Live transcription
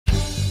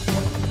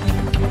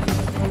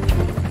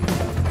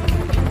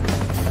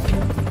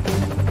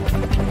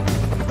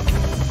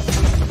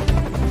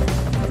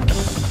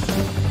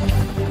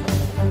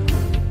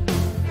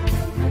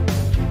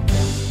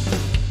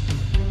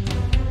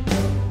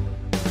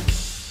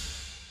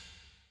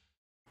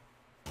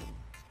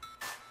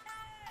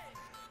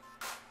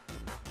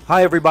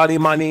Hi everybody,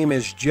 my name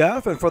is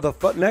Jeff, and for the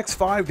next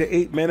 5 to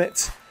 8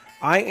 minutes,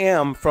 I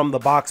am from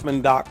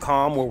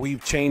theboxman.com, where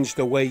we've changed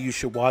the way you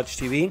should watch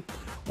TV.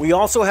 We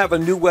also have a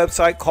new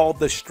website called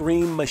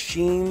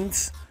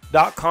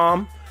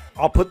thestreammachines.com.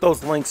 I'll put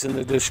those links in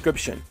the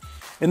description.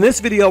 In this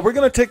video, we're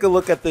going to take a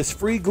look at this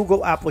free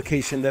Google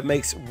application that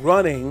makes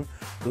running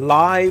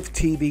live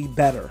TV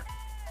better.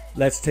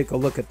 Let's take a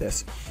look at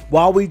this.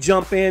 While we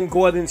jump in,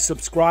 go ahead and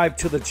subscribe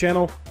to the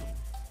channel.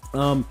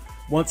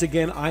 Once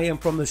again, I am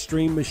from the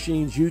Stream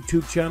Machines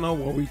YouTube channel,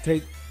 where we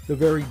take the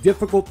very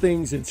difficult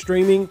things in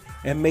streaming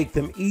and make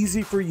them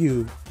easy for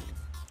you,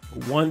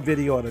 one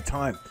video at a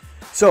time.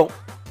 So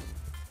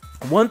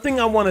one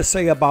thing I want to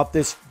say about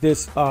this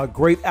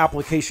great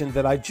application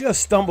that I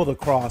just stumbled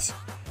across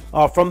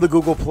from the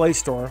Google Play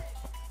Store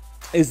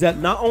is that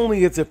not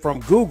only is it from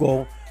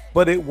Google,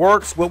 but it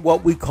works with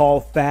what we call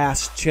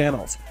fast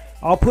channels.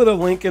 I'll put a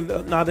link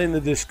not in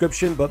the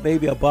description, but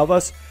maybe above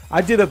us.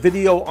 I did a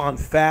video on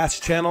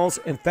fast channels,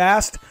 and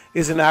fast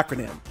is an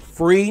acronym.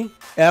 Free,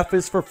 F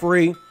is for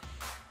free.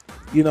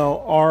 You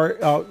know,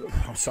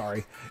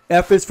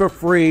 F is for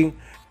free,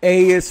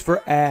 A is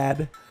for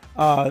ad.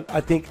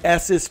 I think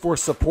S is for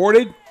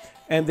supported,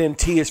 and then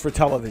T is for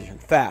television.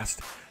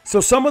 Fast. So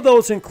some of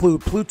those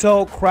include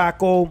Pluto,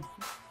 Crackle,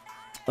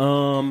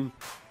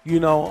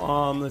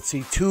 let's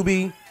see,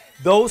 Tubi.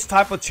 Those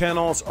type of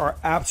channels are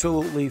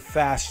absolutely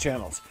fast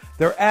channels.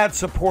 They're ad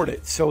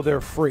supported, so they're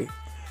free.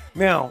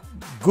 Now,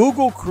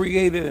 Google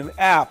created an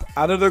app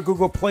out of their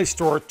Google Play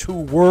Store to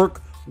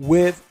work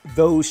with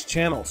those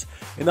channels.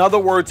 In other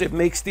words, it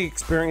makes the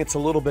experience a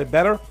little bit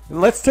better.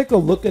 And let's take a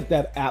look at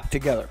that app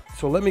together.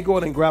 So let me go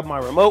ahead and grab my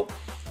remote.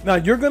 Now,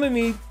 you're going to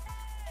need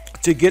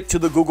to get to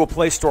the Google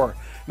Play Store.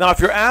 Now, if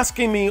you're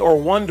asking me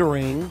or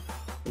wondering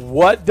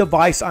what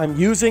device I'm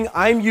using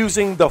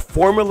the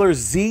Formula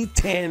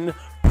Z10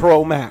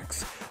 Pro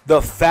Max,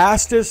 the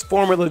fastest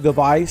Formula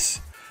device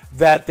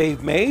that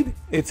they've made.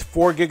 It's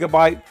 4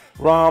 GB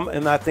ROM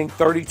and I think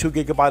 32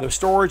 GB of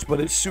storage,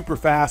 but it's super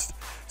fast.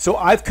 So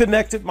I've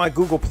connected my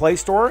Google Play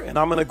Store, and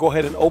I'm going to go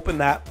ahead and open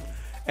that.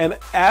 And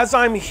as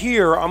I'm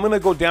here, I'm going to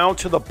go down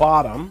to the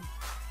bottom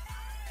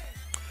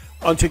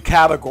onto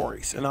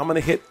categories, and I'm going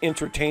to hit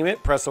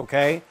entertainment, press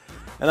OK,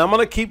 and I'm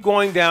going to keep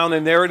going down,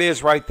 and there it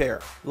is right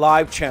there,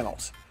 live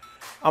channels.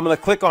 I'm going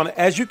to click on it.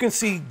 As you can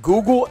see,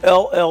 Google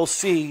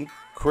LLC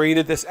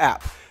created this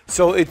app.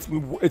 So it's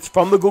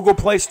from the Google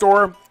Play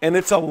Store, and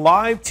it's a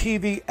live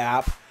TV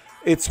app.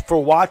 It's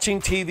for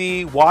watching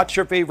TV, watch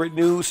your favorite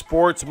news,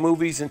 sports,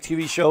 movies, and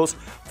TV shows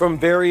from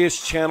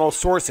various channel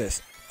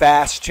sources.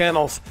 Fast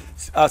channels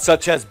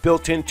such as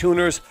built-in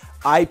tuners,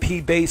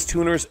 IP-based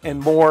tuners, and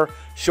more.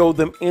 Show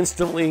them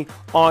instantly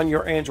on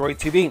your Android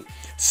TV.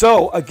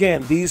 So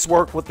again, these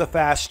work with the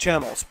fast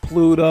channels,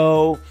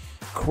 Pluto,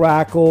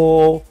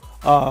 Crackle,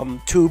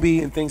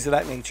 Tubi, and things of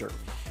that nature.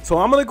 So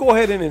I'm going to go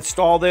ahead and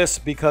install this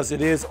because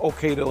it is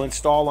okay to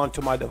install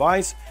onto my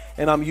device,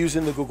 and I'm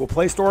using the Google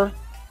Play Store.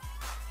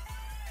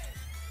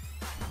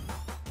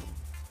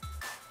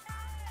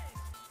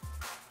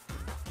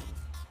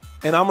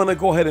 And I'm going to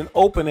go ahead and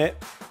open it.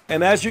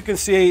 And as you can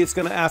see, it's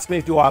going to ask me,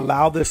 do I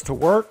allow this to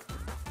work?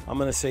 I'm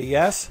going to say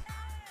yes.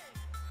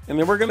 And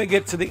then we're going to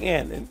get to the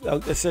end.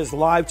 It says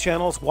live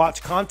channels,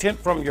 watch content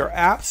from your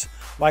apps,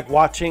 like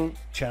watching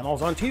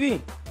channels on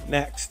TV.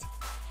 Next.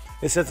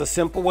 It says a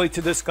simple way to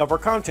discover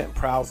content.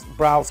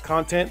 Browse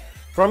content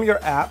from your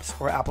apps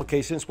or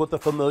applications with a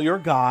familiar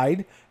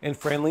guide and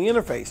friendly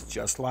interface,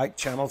 just like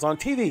channels on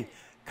TV.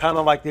 Kind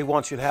of like they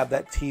want you to have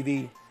that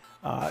TV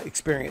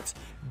experience.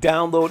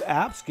 Download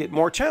apps, get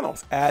more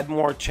channels. Add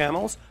more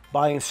channels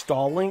by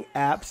installing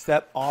apps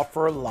that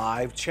offer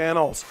live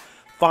channels.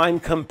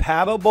 Find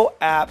compatible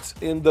apps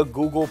in the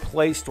Google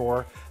Play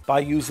Store by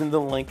using the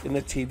link in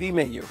the TV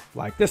menu,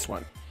 like this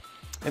one.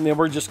 And then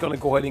we're just going to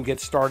go ahead and get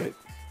started.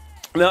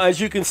 Now,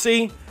 as you can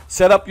see,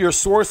 set up your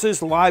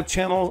sources. Live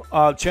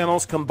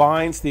channels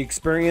combines the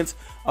experience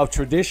of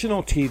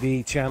traditional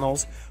TV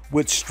channels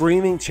with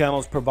streaming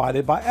channels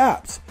provided by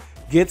apps.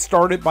 Get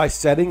started by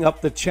setting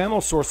up the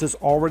channel sources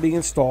already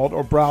installed,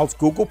 or browse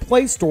Google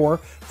Play Store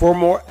for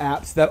more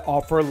apps that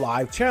offer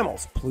live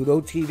channels.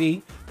 Pluto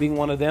TV being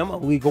one of them, a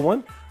legal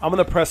one. I'm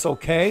going to press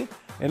OK,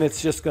 and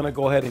it's just going to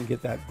go ahead and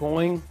get that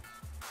going.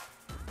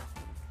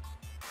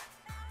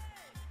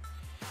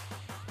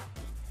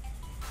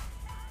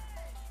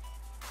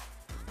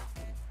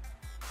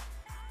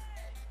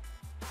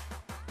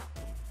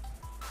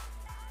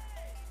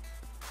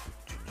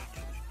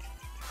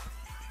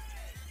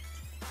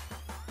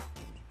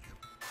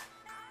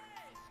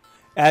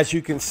 As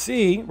you can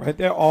see right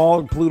there,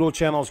 all Pluto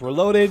channels were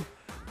loaded.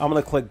 I'm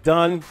going to click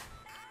done.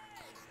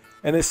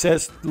 And it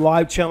says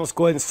live channels.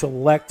 Go ahead and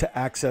select to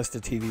access the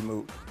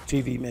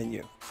TV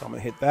menu. So I'm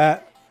going to hit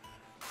that.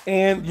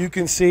 And you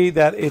can see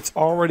that it's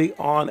already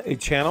on a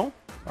channel.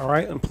 All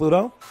right, on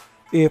Pluto.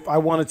 If I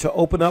wanted to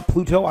open up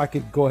Pluto, I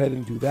could go ahead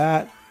and do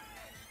that.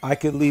 I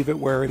could leave it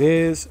where it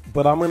is.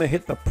 But I'm going to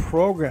hit the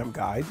program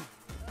guide.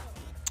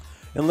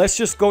 And let's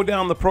just go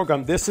down the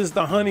program. This is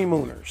the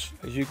Honeymooners,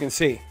 as you can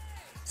see.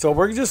 So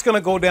we're just going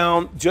to go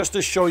down just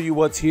to show you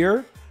what's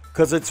here,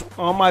 because it's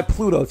on my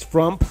Pluto. It's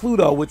from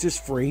Pluto, which is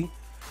free.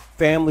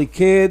 Family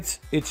Kids,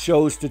 it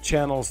shows the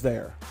channels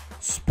there.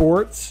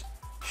 Sports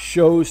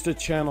shows the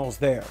channels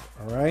there.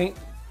 All right.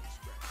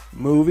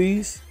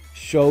 Movies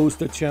shows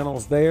the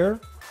channels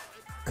there.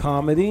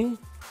 Comedy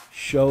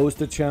shows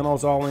the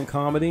channels all in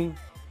comedy.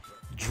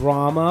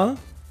 Drama,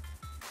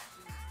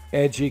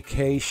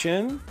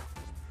 education,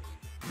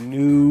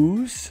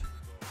 news,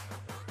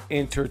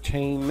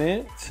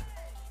 entertainment,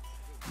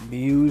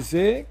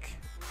 music,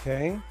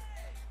 okay,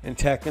 and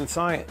tech and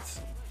science.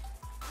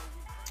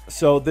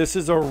 So this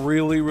is a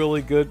really,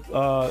 really good,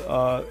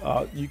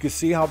 you can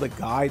see how the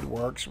guide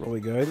works really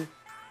good.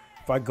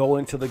 If I go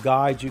into the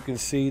guide, you can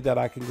see that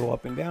I can go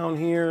up and down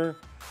here.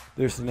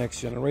 There's the next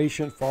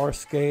generation,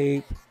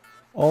 Farscape.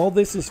 All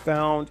this is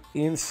found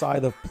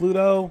inside of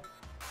Pluto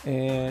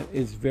and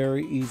is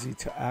very easy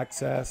to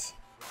access.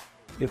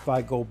 If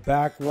I go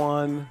back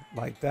one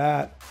like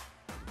that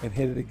and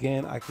hit it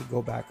again, I could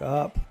go back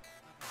up.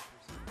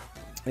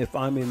 If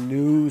I'm in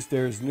news,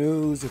 there's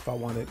news. If I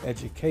wanted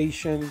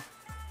education,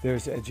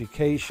 there's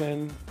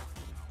education.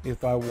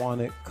 If I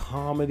wanted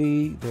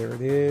comedy, there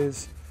it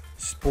is.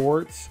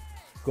 Sports,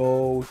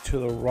 go to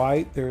the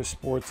right, there's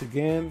sports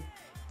again.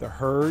 The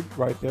herd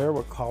right there,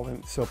 we're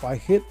calling. So if I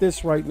hit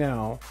this right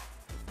now,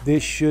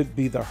 this should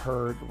be the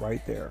herd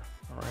right there.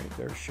 All right,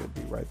 there should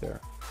be right there.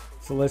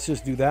 So let's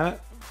just do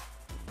that.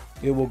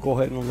 It will go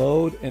ahead and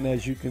load. And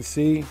as you can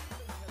see,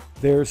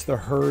 there's the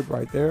herd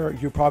right there.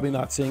 You're probably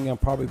not seeing it. I'm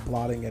probably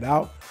blotting it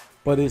out,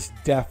 but it's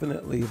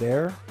definitely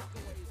there.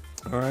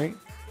 All right.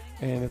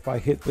 And if I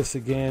hit this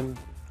again,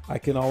 I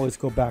can always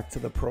go back to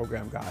the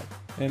program guide.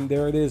 And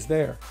there it is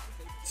there.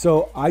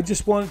 So I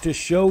just wanted to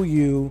show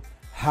you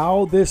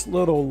how this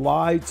little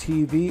live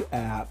TV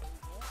app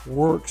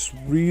works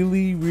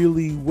really,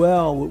 really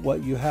well with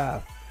what you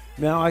have.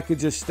 Now I could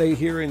just stay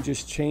here and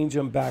just change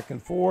them back and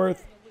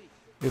forth.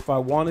 If I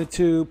wanted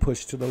to,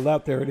 push to the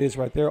left, there it is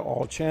right there,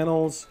 all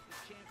channels.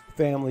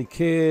 Family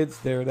Kids,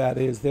 there that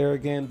is there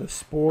again. The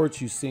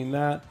sports, you've seen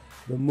that.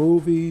 The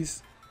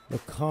movies, the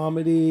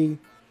comedy.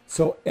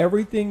 So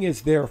everything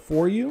is there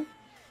for you.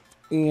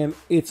 And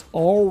it's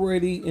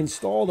already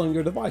installed on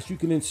your device. You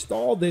can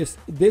install this.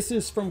 This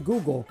is from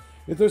Google.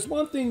 If there's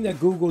one thing that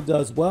Google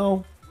does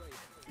well,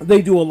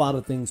 they do a lot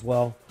of things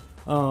well.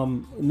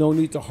 No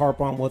need to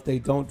harp on what they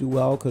don't do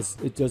well because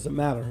it doesn't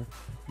matter.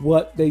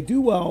 What they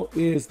do well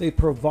is they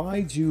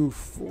provide you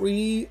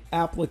free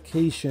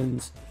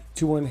applications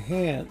to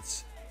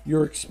enhance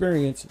your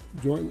experience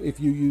if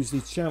you use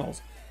these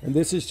channels. And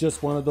this is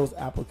just one of those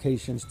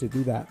applications to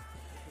do that.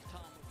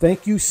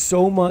 Thank you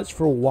so much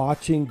for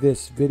watching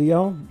this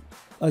video.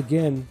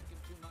 Again,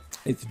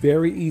 it's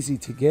very easy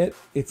to get.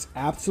 It's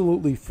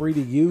absolutely free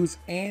to use,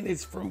 and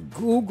it's from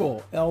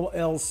Google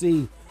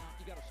LLC.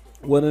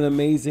 What an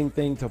amazing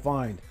thing to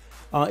find.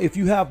 If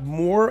you have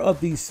more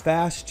of these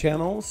fast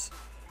channels,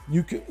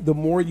 the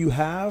more you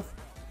have,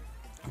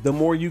 the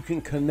more you can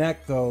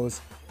connect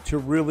those to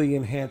really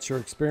enhance your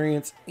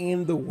experience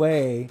in the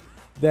way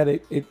that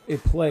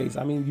it plays.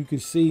 I mean, you can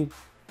see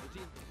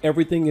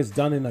everything is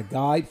done in a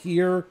guide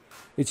here.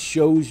 It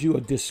shows you a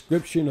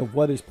description of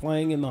what is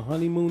playing in the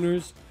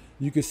Honeymooners.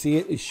 You can see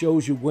it. It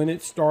shows you when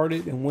it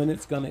started and when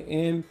it's going to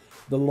end.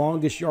 The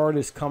Longest Yard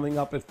is coming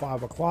up at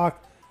 5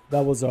 o'clock.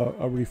 That was a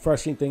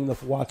refreshing thing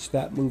to watch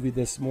that movie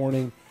this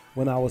morning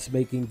when I was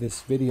making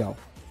this video.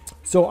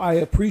 So I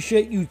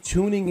appreciate you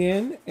tuning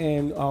in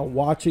and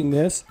watching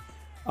this.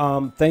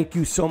 Thank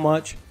you so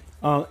much.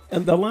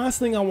 And the last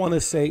thing I want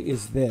to say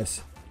is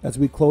this, as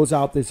we close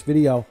out this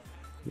video.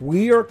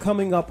 We are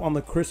coming up on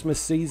the Christmas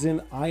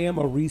season. I am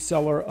a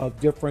reseller of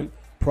different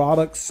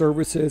products,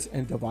 services,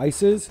 and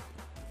devices.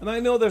 And I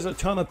know there's a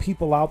ton of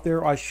people out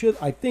there. I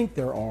think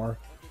there are,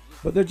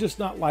 but they're just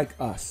not like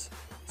us.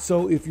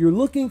 So if you're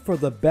looking for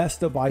the best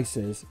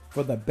devices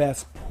for the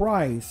best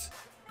price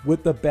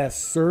with the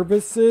best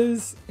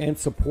services and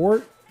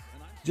support,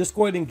 just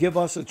go ahead and give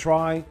us a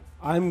try.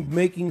 I'm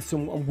making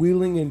some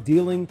wheeling and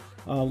dealing.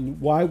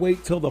 Why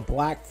wait till the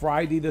Black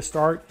Friday to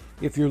start?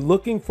 If you're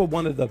looking for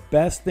one of the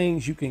best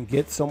things you can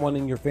get someone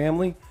in your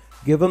family,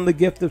 give them the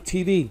gift of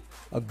TV,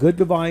 a good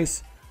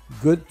device,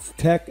 good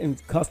tech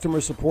and customer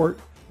support,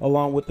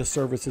 along with the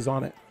services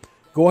on it.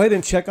 Go ahead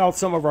and check out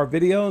some of our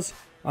videos.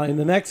 In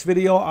the next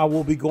video, I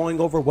will be going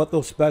over what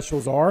those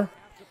specials are.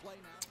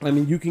 I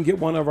mean, you can get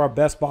one of our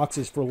best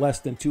boxes for less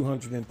than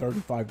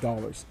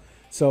 $235.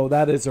 So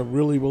that is a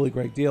really, really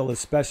great deal,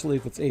 especially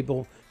if it's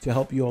able to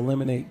help you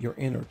eliminate your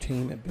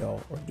entertainment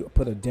bill or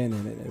put a dent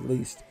in it at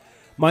least.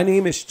 My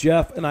name is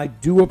Jeff, and I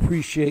do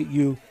appreciate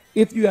you.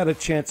 If you had a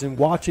chance in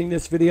watching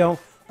this video,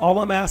 all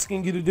I'm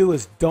asking you to do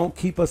is don't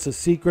keep us a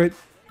secret.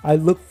 I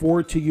look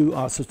forward to you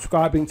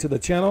subscribing to the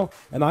channel,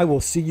 and I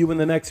will see you in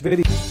the next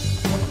video.